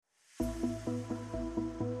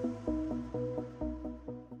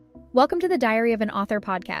Welcome to the Diary of an Author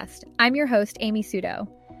podcast. I'm your host, Amy Sudo.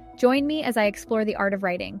 Join me as I explore the art of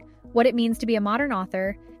writing, what it means to be a modern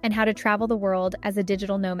author, and how to travel the world as a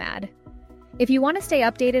digital nomad. If you want to stay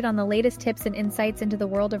updated on the latest tips and insights into the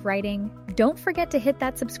world of writing, don't forget to hit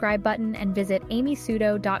that subscribe button and visit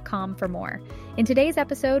amysudo.com for more. In today's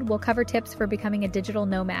episode, we'll cover tips for becoming a digital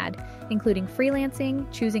nomad, including freelancing,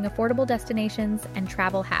 choosing affordable destinations, and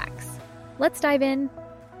travel hacks. Let's dive in.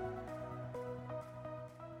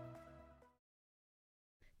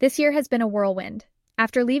 This year has been a whirlwind.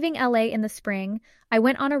 After leaving LA in the spring, I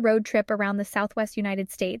went on a road trip around the Southwest United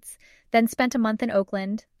States, then spent a month in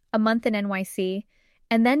Oakland, a month in NYC,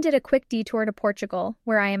 and then did a quick detour to Portugal,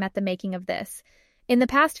 where I am at the making of this. In the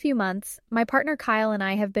past few months, my partner Kyle and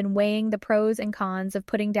I have been weighing the pros and cons of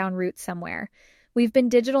putting down roots somewhere. We've been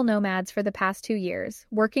digital nomads for the past 2 years,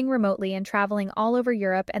 working remotely and traveling all over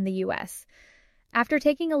Europe and the US. After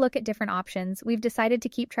taking a look at different options, we've decided to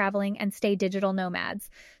keep traveling and stay digital nomads.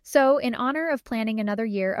 So, in honor of planning another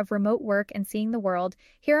year of remote work and seeing the world,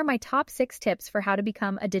 here are my top 6 tips for how to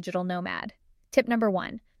become a digital nomad. Tip number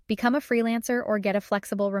 1. Become a freelancer or get a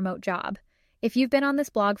flexible remote job. If you've been on this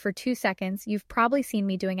blog for 2 seconds, you've probably seen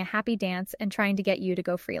me doing a happy dance and trying to get you to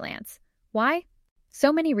go freelance. Why?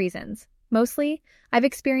 So many reasons. Mostly, I've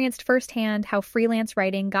experienced firsthand how freelance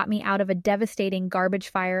writing got me out of a devastating garbage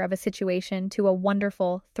fire of a situation to a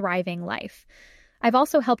wonderful, thriving life. I've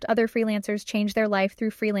also helped other freelancers change their life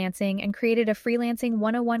through freelancing and created a freelancing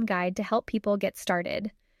 101 guide to help people get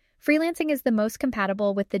started. Freelancing is the most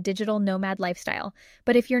compatible with the digital nomad lifestyle,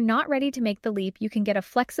 but if you're not ready to make the leap, you can get a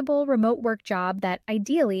flexible remote work job that,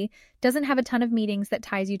 ideally, doesn't have a ton of meetings that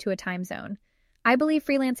ties you to a time zone. I believe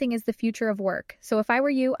freelancing is the future of work, so if I were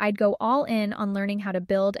you, I'd go all in on learning how to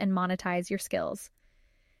build and monetize your skills.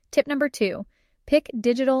 Tip number 2, pick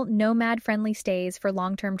digital nomad-friendly stays for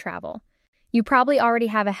long-term travel. You probably already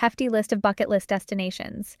have a hefty list of bucket list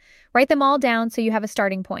destinations. Write them all down so you have a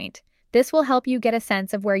starting point. This will help you get a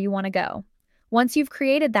sense of where you want to go. Once you've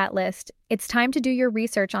created that list, it's time to do your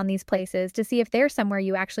research on these places to see if they're somewhere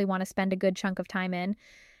you actually want to spend a good chunk of time in.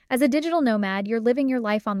 As a digital nomad, you're living your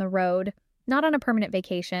life on the road, not on a permanent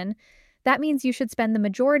vacation. That means you should spend the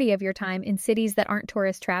majority of your time in cities that aren't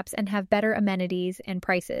tourist traps and have better amenities and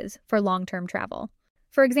prices for long-term travel.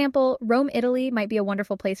 For example, Rome, Italy might be a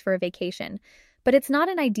wonderful place for a vacation, but it's not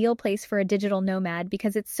an ideal place for a digital nomad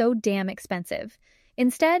because it's so damn expensive.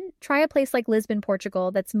 Instead, try a place like Lisbon,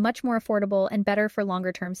 Portugal that's much more affordable and better for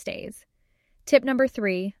longer-term stays. Tip number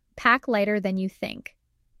 3, pack lighter than you think.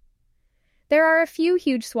 There are a few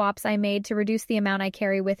huge swaps I made to reduce the amount I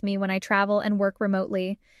carry with me when I travel and work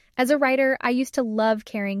remotely. As a writer, I used to love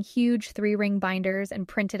carrying huge 3-ring binders and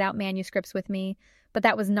printed out manuscripts with me, but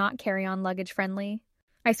that was not carry-on luggage friendly.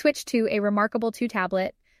 I switched to a Remarkable 2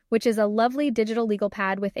 tablet, which is a lovely digital legal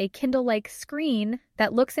pad with a Kindle-like screen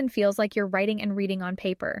that looks and feels like you're writing and reading on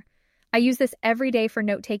paper. I use this every day for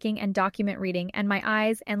note-taking and document reading, and my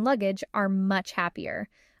eyes and luggage are much happier.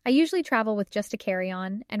 I usually travel with just a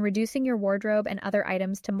carry-on, and reducing your wardrobe and other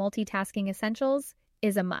items to multitasking essentials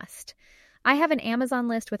is a must. I have an Amazon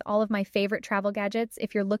list with all of my favorite travel gadgets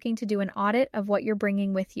if you're looking to do an audit of what you're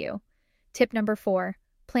bringing with you. Tip number 4,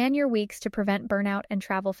 plan your weeks to prevent burnout and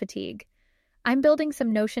travel fatigue. I'm building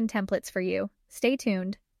some Notion templates for you, stay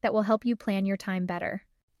tuned, that will help you plan your time better.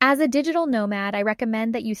 As a digital nomad, I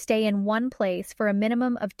recommend that you stay in one place for a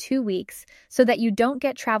minimum of 2 weeks so that you don't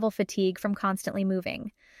get travel fatigue from constantly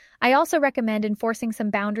moving. I also recommend enforcing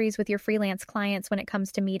some boundaries with your freelance clients when it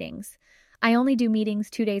comes to meetings. I only do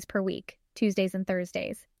meetings 2 days per week, Tuesdays and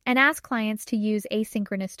Thursdays, and ask clients to use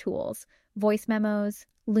asynchronous tools, voice memos,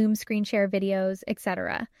 Loom screen share videos,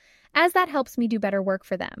 etc., as that helps me do better work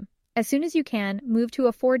for them. As soon as you can, move to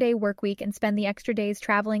a 4-day work week and spend the extra days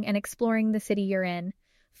traveling and exploring the city you're in.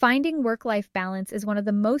 Finding work-life balance is one of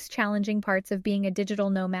the most challenging parts of being a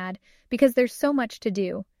digital nomad because there's so much to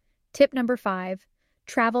do. Tip number 5,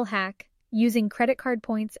 travel hack, using credit card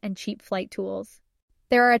points and cheap flight tools.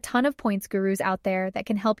 There are a ton of points gurus out there that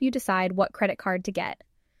can help you decide what credit card to get.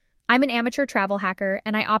 I'm an amateur travel hacker,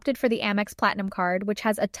 and I opted for the Amex Platinum card, which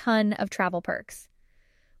has a ton of travel perks.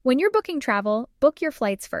 When you're booking travel, book your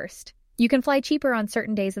flights first. You can fly cheaper on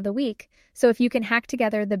certain days of the week, so if you can hack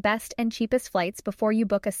together the best and cheapest flights before you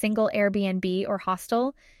book a single Airbnb or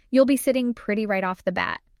hostel, you'll be sitting pretty right off the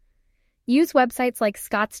bat. Use websites like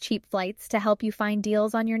Scott's Cheap Flights to help you find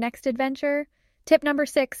deals on your next adventure. Tip number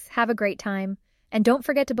 6, have a great time. And don't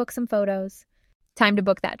forget to book some photos. Time to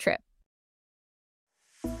book that trip.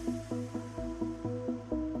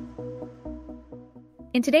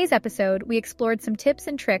 In today's episode, we explored some tips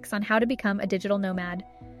and tricks on how to become a digital nomad.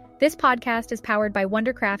 This podcast is powered by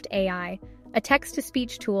Wondercraft AI, a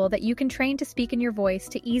text-to-speech tool that you can train to speak in your voice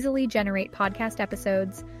to easily generate podcast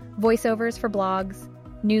episodes, voiceovers for blogs,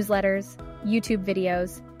 newsletters, YouTube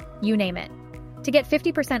videos, you name it. To get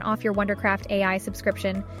 50% off your Wondercraft AI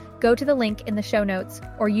subscription, go to the link in the show notes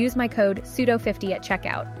or use my code SUTO50 at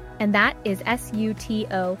checkout, and that is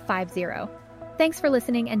SUTO50. Thanks for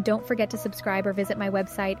listening, and don't forget to subscribe or visit my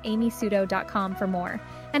website amysuto.com for more,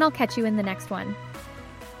 and I'll catch you in the next one.